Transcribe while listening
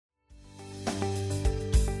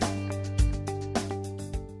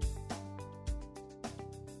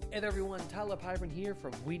Hey there everyone, Tyler Pyron here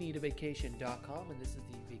from WeNeedAVacation.com, and this is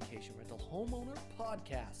the Vacation Rental Homeowner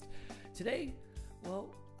Podcast. Today,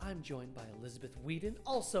 I'm joined by Elizabeth Whedon,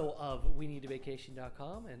 also of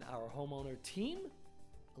WeNeedAVacation.com, and our homeowner team.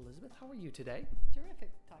 Elizabeth, how are you today? Terrific,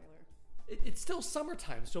 Tyler. It's still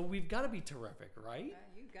summertime, so we've got to be terrific, right?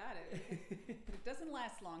 You got it. It doesn't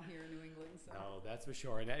last long here in New England. So. No, that's for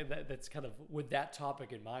sure. And that's kind of, with that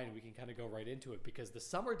topic in mind, we can kind of go right into it, because the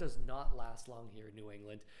summer does not last long here in New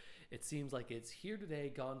England. It seems like it's here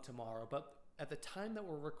today, gone tomorrow. But at the time that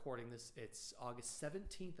we're recording this, it's August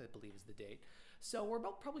 17th, I believe is the date. So we're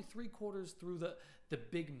about probably 3/4 through the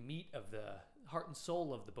big meat of the heart and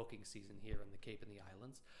soul of the booking season here in the Cape and the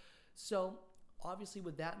Islands. So obviously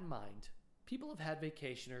with that in mind, people have had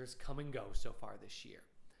vacationers come and go so far this year.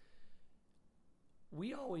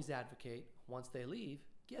 We always advocate, once they leave,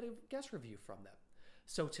 get a guest review from them.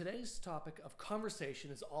 So today's topic of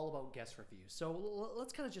conversation is all about guest reviews. So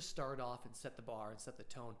let's kind of just start off and set the bar and set the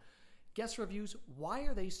tone. Guest reviews, why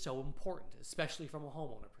are they so important, especially from a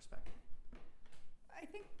homeowner perspective? I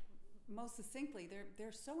think most succinctly,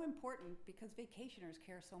 they're so important because vacationers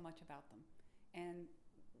care so much about them. And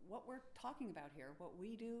what we're talking about here, what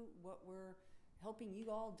we do, what we're helping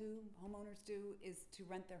you all do, homeowners do, is to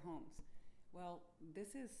rent their homes. Well,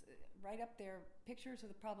 this is right up there. Pictures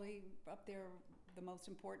are probably up there the most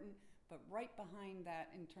important, but right behind that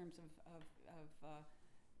in terms of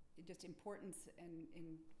just importance and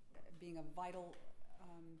in being a vital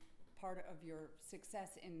part of your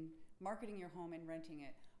success in marketing your home and renting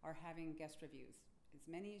it are having guest reviews, as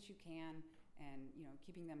many as you can, and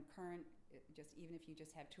keeping them current. Just even if you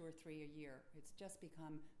just have 2 or 3 a year, it's just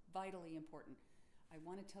become vitally important. I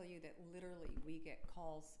want to tell you that literally we get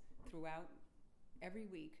calls throughout every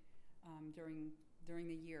week during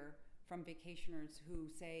the year from vacationers who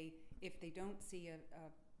say if they don't see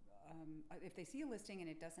if they see a listing and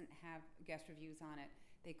it doesn't have guest reviews on it,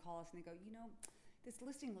 they call us and they go, this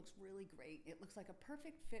listing looks really great. It looks like a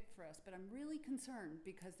perfect fit for us, but I'm really concerned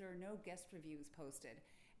because there are no guest reviews posted.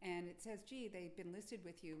 And it says, gee, they've been listed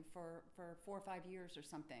with you for 4 or 5 years or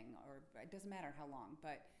something, or it doesn't matter how long.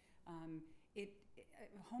 But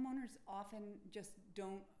homeowners often just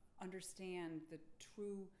don't understand the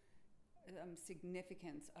true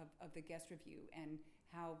significance of the guest review and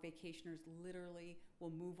how vacationers literally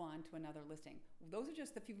will move on to another listing. Those are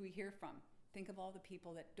just the few we hear from. Think of all the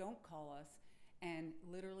people that don't call us and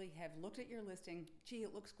literally have looked at your listing. Gee,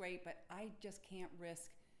 it looks great, but I just can't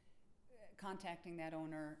risk contacting that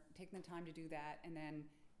owner, taking the time to do that, and then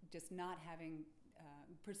just not having,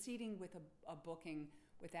 proceeding with a booking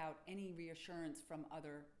without any reassurance from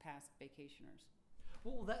other past vacationers.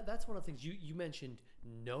 Well, that's one of the things you mentioned.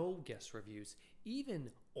 No guest reviews, even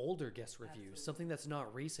older guest reviews. Absolutely. Something that's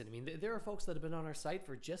not recent. I mean, there are folks that have been on our site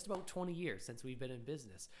for just about 20 years since we've been in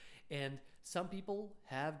business, and some people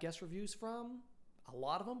have guest reviews from, a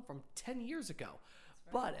lot of them, from 10 years ago.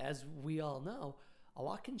 Right. But as we all know, a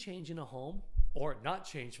lot can change in a home, or not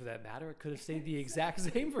change for that matter. It could have stayed the exact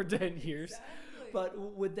same for 10 years. Exactly. But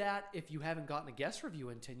with that, if you haven't gotten a guest review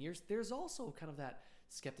in 10 years, there's also kind of that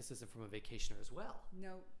skepticism from a vacationer as well.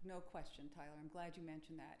 No question, Tyler. I'm glad you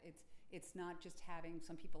mentioned that. It's not just having,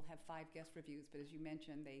 some people have 5 guest reviews, but as you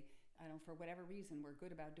mentioned, they, for whatever reason, were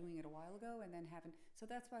good about doing it a while ago and then haven't. So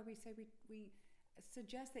that's why we say we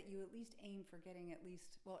suggest that you at least aim for getting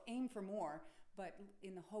aim for more, but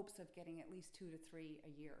in the hopes of getting at least 2 to 3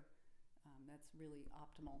 a year. That's really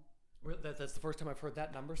optimal. Well, that's the first time I've heard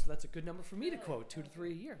that number, so that's a good number for me to quote, 2 to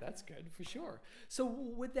 3 a year. That's good for sure. So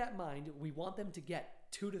with that in mind, we want them to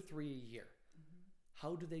get 2 to 3 a year. Mm-hmm.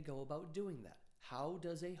 How do they go about doing that? How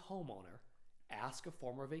does a homeowner ask a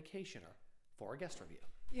former vacationer for a guest review?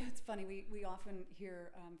 Yeah, it's funny. We often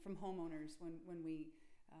hear from homeowners when we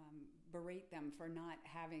berate them for not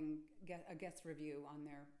having a guest review on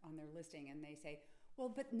their listing, and they say, well,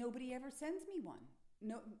 but nobody ever sends me one.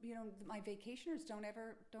 No, my vacationers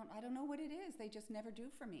I don't know what it is. They just never do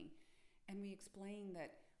for me. And we explain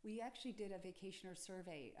that we actually did a vacationer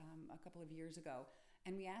survey a couple of years ago,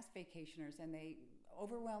 and we asked vacationers, and they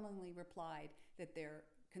overwhelmingly replied that they're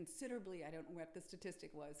considerably, I don't know what the statistic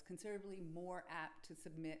was, considerably more apt to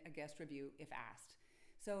submit a guest review if asked.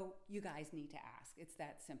 So you guys need to ask. It's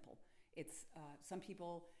that simple. It's some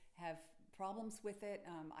people have problems with it.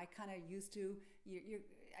 I kind of used to.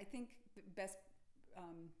 I think the best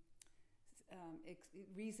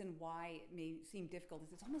reason why it may seem difficult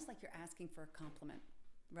is it's almost like you're asking for a compliment,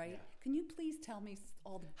 right? Yeah. Can you please tell me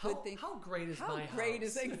all the good things? How great is my house? How great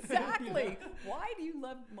is exactly? Why did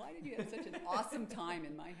you have such an awesome time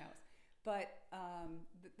in my house? But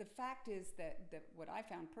the fact is that what I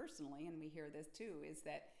found personally, and we hear this too, is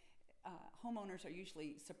that homeowners are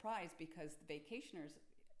usually surprised because the vacationers,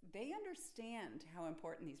 they understand how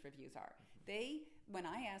important these reviews are. When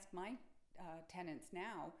I ask my tenants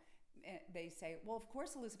now, they say, well, of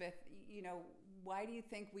course, Elizabeth, why do you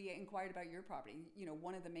think we inquired about your property?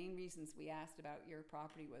 One of the main reasons we asked about your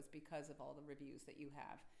property was because of all the reviews that you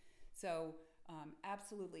have. So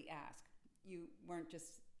absolutely ask. You weren't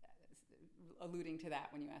just alluding to that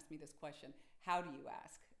when you asked me this question. How do you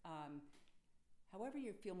ask? However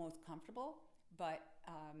you feel most comfortable, but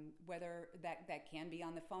whether that can be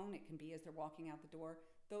on the phone, it can be as they're walking out the door,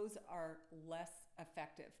 those are less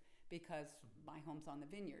effective because my home's on the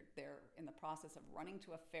vineyard. They're in the process of running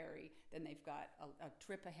to a ferry, then they've got a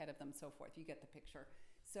trip ahead of them, so forth. You get the picture.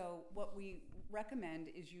 So what we recommend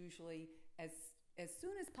is usually as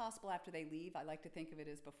soon as possible after they leave. I like to think of it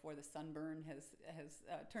as before the sunburn has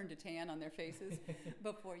turned to tan on their faces.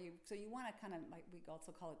 So you want to kind of, like we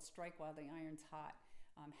also call it, strike while the iron's hot.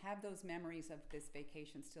 Have those memories of this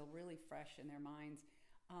vacation still really fresh in their minds,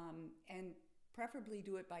 and preferably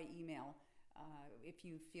do it by email. If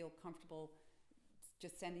you feel comfortable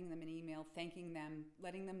just sending them an email, thanking them,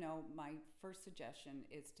 letting them know, my first suggestion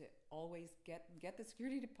is to always get the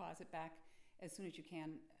security deposit back as soon as you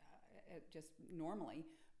can, just normally.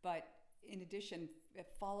 But in addition,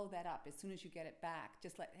 follow that up as soon as you get it back.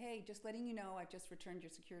 Just letting you know I've just returned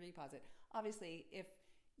your security deposit. Obviously,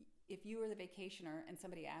 if you are the vacationer and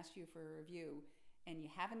somebody asks you for a review and you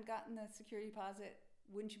haven't gotten the security deposit,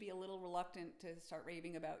 wouldn't you be a little reluctant to start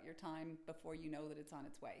raving about your time before you know that it's on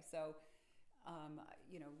its way? So,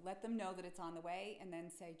 let them know that it's on the way, and then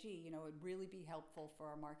say, gee, it'd really be helpful for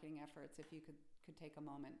our marketing efforts if you could take a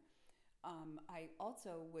moment. I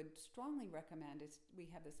also would strongly recommend we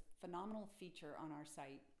have this phenomenal feature on our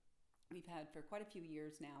site we've had for quite a few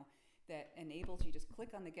years now that enables you just click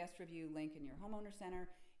on the guest review link in your homeowner center,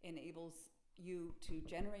 enables you to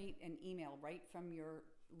generate an email right from your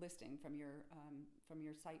listing, from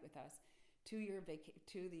your site with us, to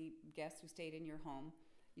the guests who stayed in your home.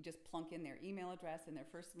 You just plunk in their email address and their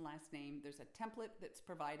first and last name. There's a template that's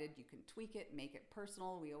provided. You can tweak it, make it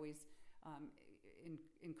personal. We always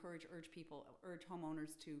urge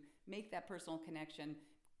homeowners to make that personal connection,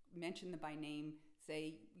 mention them by name,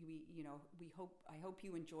 say, I hope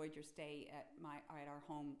you enjoyed your stay at our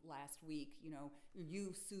home last week.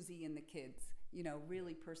 You, Susie, and the kids.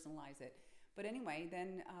 Really personalize it. But anyway,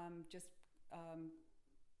 then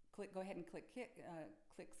go ahead and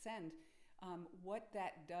click send. What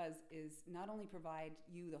that does is not only provide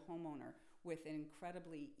you, the homeowner, with an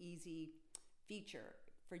incredibly easy feature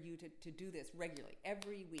for you to do this regularly,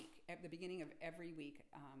 every week. At the beginning of every week,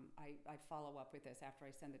 I follow up with this after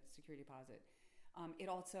I send the security deposit. It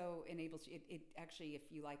also enables you, it actually, if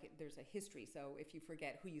you like it, there's a history. So if you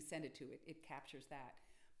forget who you send it to, it captures that.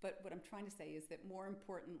 But what I'm trying to say is that more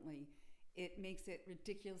importantly, it makes it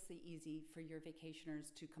ridiculously easy for your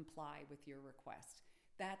vacationers to comply with your request.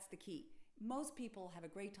 That's the key. Most people have a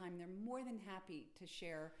great time. They're more than happy to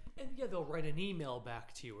share. And yeah, they'll write an email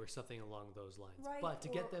back to you or something along those lines. Right, but to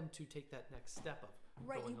get them to take that next step of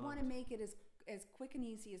you want to make it as quick and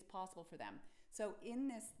easy as possible for them. So in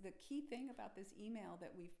this, the key thing about this email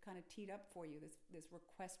that we've kind of teed up for you, this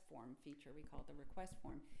request form feature, we call it the request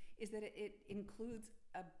form, is that it includes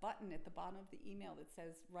a button at the bottom of the email that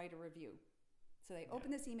says write a review. So they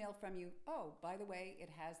open this email from you. Oh, by the way, it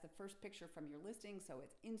has the first picture from your listing, so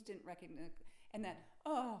it's instant recognition. And that,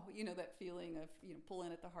 that feeling of,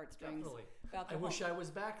 pulling at the heartstrings. Definitely. About the I wish I was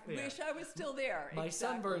back there. Wish I was still there. My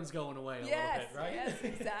sunburn's going away a little bit, right? Yes,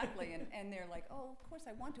 exactly. And they're like, oh, of course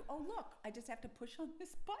I want to. Oh, look, I just have to push on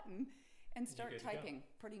this button and start typing.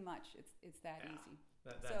 Pretty much, it's that easy.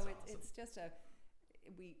 That's so awesome. it's just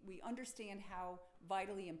we understand how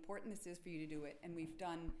vitally important this is for you to do it, and we've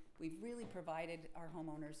really provided our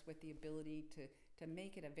homeowners with the ability to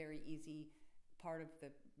make it a very easy part of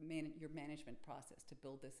your management process, to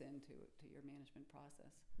build this into your management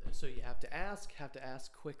process. So you have to ask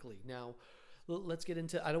quickly. Now, let's get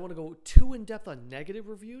into, I don't want to go too in depth on negative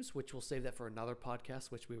reviews, which we'll save that for another podcast,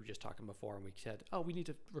 which we were just talking before, and we said, we need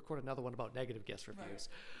to record another one about negative guest reviews.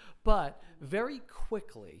 Right. But very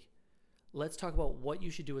quickly, let's talk about what you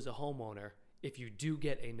should do as a homeowner if you do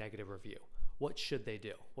get a negative review. What should they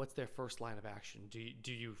do? What's their first line of action?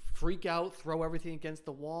 Do you freak out, throw everything against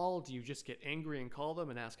the wall? Do you just get angry and call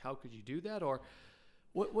them and ask, how could you do that? Or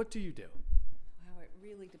what do you do? Wow, it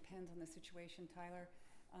really depends on the situation, Tyler.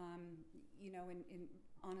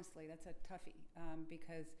 Honestly, that's a toughie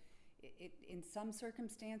because in some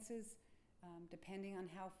circumstances, depending on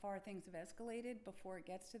how far things have escalated before it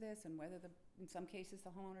gets to this, and whether in some cases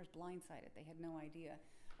the homeowner's blindsided, they had no idea.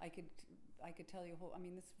 I could tell you, I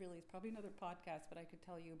mean, this really is probably another podcast, but I could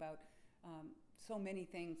tell you about so many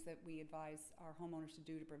things that we advise our homeowners to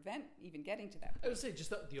do to prevent even getting to that point. I would say just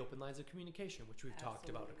the open lines of communication, which we've talked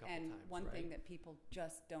about a couple and times. One right? thing that people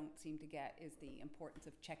just don't seem to get is the importance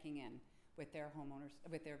of checking in with their homeowners,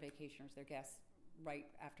 with their vacationers, their guests,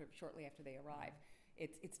 shortly after they arrive.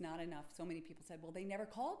 It's not enough. So many people said, well, they never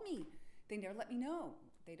called me. They never let me know.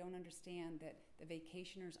 They don't understand that the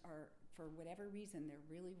vacationers are, for whatever reason, they're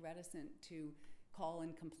really reticent to call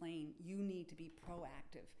and complain. You need to be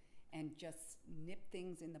proactive and just nip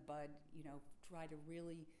things in the bud, try to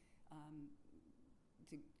really,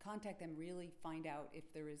 to contact them, really find out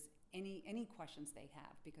if there is any questions they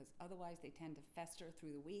have, because otherwise they tend to fester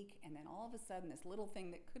through the week, and then all of a sudden this little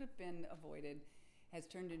thing that could have been avoided has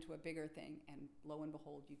turned into a bigger thing, and lo and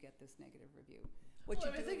behold, you get this negative review.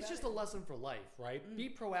 I think it's just a lesson for life, right? Be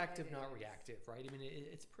proactive, not reactive, right? I mean,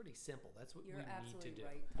 it's pretty simple. That's what we need to do. You're absolutely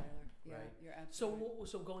right, Tyler. Yeah, right? You're absolutely right.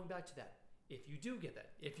 So going back to that, if you do get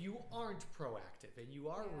that, if you aren't proactive and you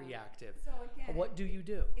are reactive, so again, what do you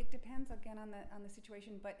do? It depends again on the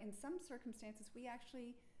situation, but in some circumstances, we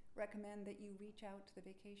actually recommend that you reach out to the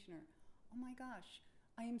vacationer. Oh my gosh,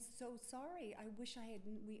 I am so sorry. I wish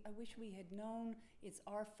we had known. It's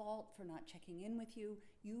our fault for not checking in with you.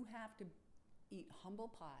 You have to eat humble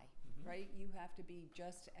pie, right? You have to be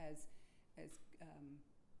just as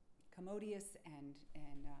commodious and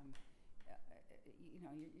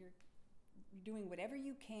you're doing whatever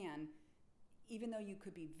you can, even though you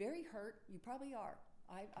could be very hurt. You probably are.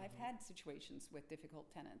 I've had situations with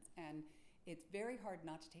difficult tenants, and it's very hard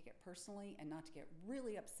not to take it personally and not to get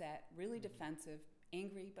really upset, really defensive,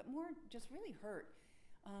 angry, but more just really hurt.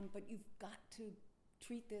 But you've got to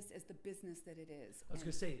treat this as the business that it is. I was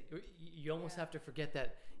going to say, you almost have to forget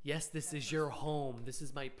that, yes, this is your home. This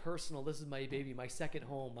is my personal, this is my baby, my second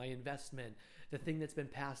home, my investment, the thing that's been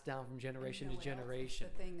passed down from generation to generation.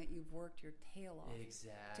 The thing that you've worked your tail off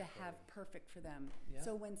exactly. to have perfect for them. Yeah.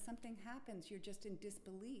 So when something happens, you're just in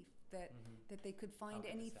disbelief that they could find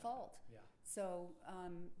any fault. Yeah. So,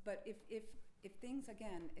 but if things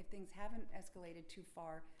haven't escalated too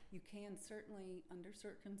far, you can certainly, under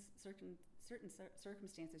certain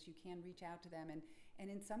circumstances, you can reach out to them, and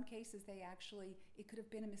in some cases it could have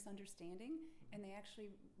been a misunderstanding, and they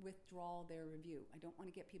actually withdraw their review. I don't want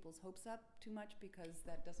to get people's hopes up too much, because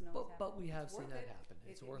that doesn't always happen. But we have seen that happen.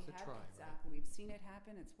 It's worth a try. Exactly, we've seen it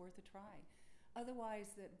happen. It's worth a try.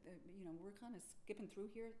 Otherwise, we're kind of skipping through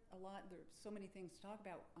here a lot. There's so many things to talk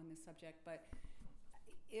about on this subject, but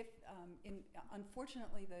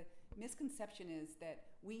unfortunately, the misconception is that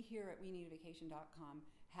we here at WeNeedAVacation.com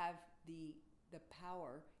have the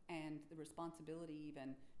power and the responsibility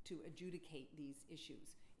even to adjudicate these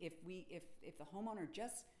issues. If the homeowner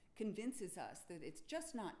just convinces us that it's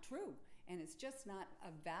just not true and it's just not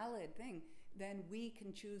a valid thing, then we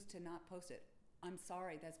can choose to not post it. I'm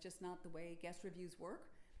sorry, that's just not the way guest reviews work.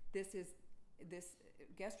 This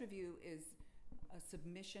guest review is a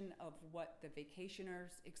submission of what the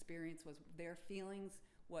vacationer's experience was, their feelings,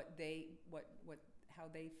 how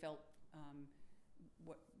they felt,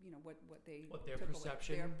 what their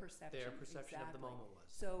perception exactly. of the moment was.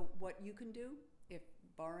 So what you can do, if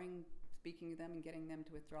barring speaking to them and getting them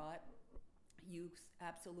to withdraw it, you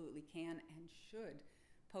absolutely can and should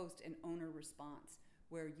post an owner response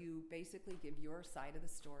where you basically give your side of the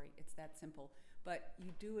story. It's that simple. But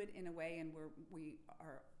you do it in a way, and we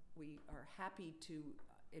are happy to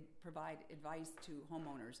provide advice to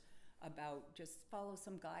homeowners about just follow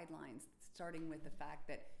some guidelines, starting with the fact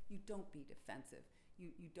that you don't be defensive.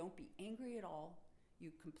 You don't be angry at all.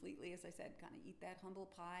 You completely, as I said, kind of eat that humble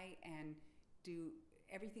pie and do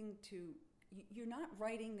everything you're not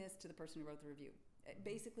writing this to the person who wrote the review.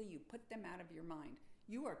 Basically, you put them out of your mind.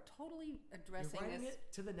 You are totally addressing You're writing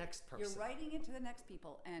it to the next person. You're writing it to the next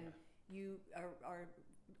people, and you are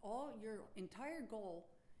all your entire goal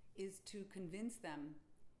is to convince them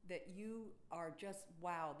that you are just,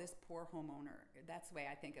 wow, this poor homeowner. That's the way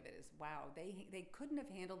I think of it, is wow, they couldn't have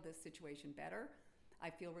handled this situation better. I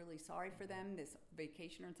feel really sorry for them. This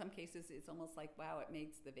vacationer, in some cases, it's almost like, wow, it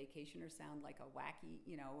makes the vacationer sound like a wacky,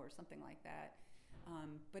 or something like that.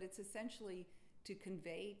 But it's essentially to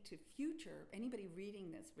convey to anybody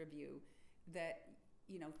reading this review that,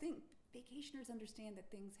 vacationers understand that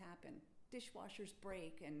things happen. Dishwashers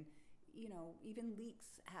break, and, even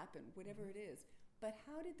leaks happen, whatever it is. But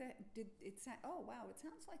how did it sound? Oh, wow, it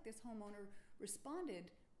sounds like this homeowner responded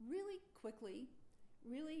really quickly,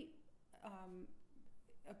 really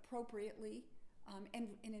appropriately, and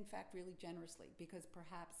in fact really generously, because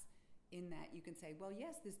perhaps in that you can say, well,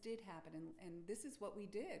 yes, this did happen, and this is what we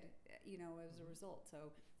did, as a result.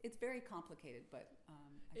 So it's very complicated, but I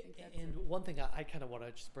think that's... And one thing I kind of want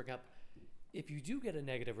to just bring up, if you do get a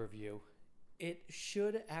negative review, it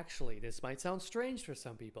should actually, this might sound strange for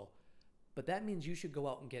some people, but that means you should go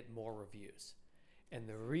out and get more reviews. And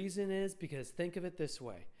the reason is because think of it this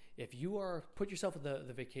way. If you put yourself in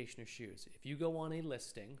the vacationer's shoes, if you go on a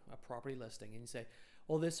listing, a property listing, and you say,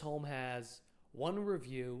 well, this home has 1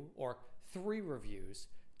 review or 3 reviews,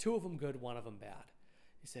 2 of them good, 1 of them bad.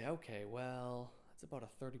 You say, okay, well, that's about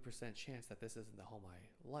a 30% chance that this isn't the home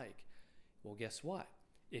I like. Well, guess what?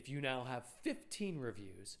 If you now have 15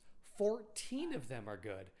 reviews, 14 of them are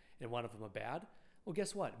good and 1 of them are bad, well,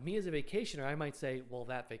 guess what? Me as a vacationer, I might say, well,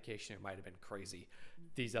 that vacationer might have been crazy.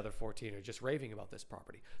 These other 14 are just raving about this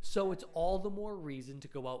property. So it's all the more reason to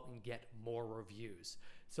go out and get more reviews.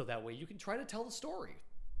 So that way you can try to tell the story.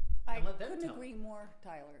 I couldn't agree more,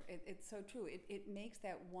 Tyler. It's so true. It makes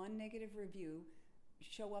that one negative review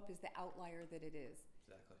show up as the outlier that it is.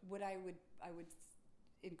 Exactly. What I would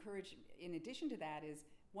encourage, in addition to that, is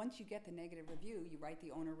once you get the negative review, you write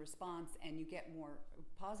the owner response and you get more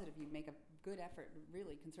positive. You make a good effort,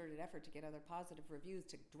 really concerted effort to get other positive reviews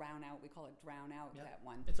to drown out. We call it drown out that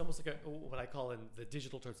one. It's almost like what I call in the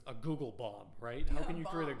digital terms a Google bomb, right? How can you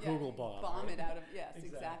create a Google bomb? Bomb right? it out of, yes,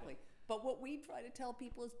 exactly. But what we try to tell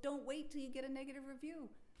people is don't wait till you get a negative review.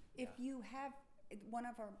 If you have, one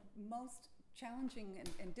of our most challenging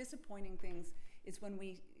and disappointing things is when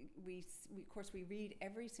we of course we read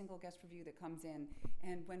every single guest review that comes in,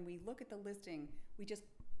 and when we look at the listing,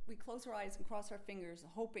 we close our eyes and cross our fingers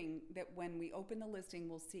hoping that when we open the listing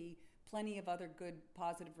we'll see plenty of other good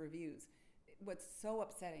positive reviews. What's so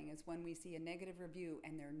upsetting is when we see a negative review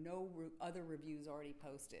and there are no other reviews already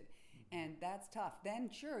posted. And that's tough. Then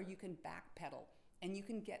sure, you can backpedal and you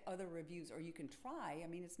can get other reviews, or you can try. I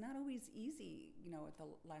mean, it's not always easy, at the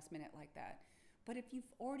last minute like that. But if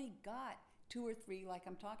you've already got 2 or 3, like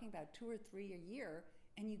I'm talking about, 2 or 3 a year,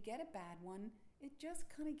 and you get a bad one, it just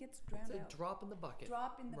kind of gets drowned out. It's a drop in the bucket.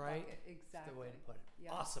 Drop in the right? bucket, exactly. That's the way to put it.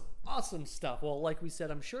 Yeah. Awesome stuff. Well, like we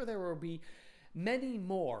said, I'm sure there will be many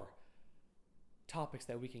more topics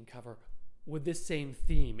that we can cover with this same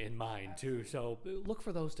theme in mind too. So look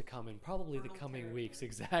for those to come in probably the coming weeks.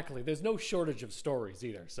 Exactly. There's no shortage of stories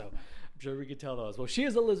either. So I'm sure we can tell those. Well, she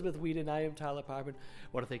is Elizabeth Whedon. I am Tyler Parman. I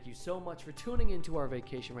want to thank you so much for tuning into our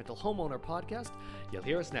Vacation Rental Homeowner podcast. You'll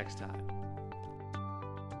hear us next time.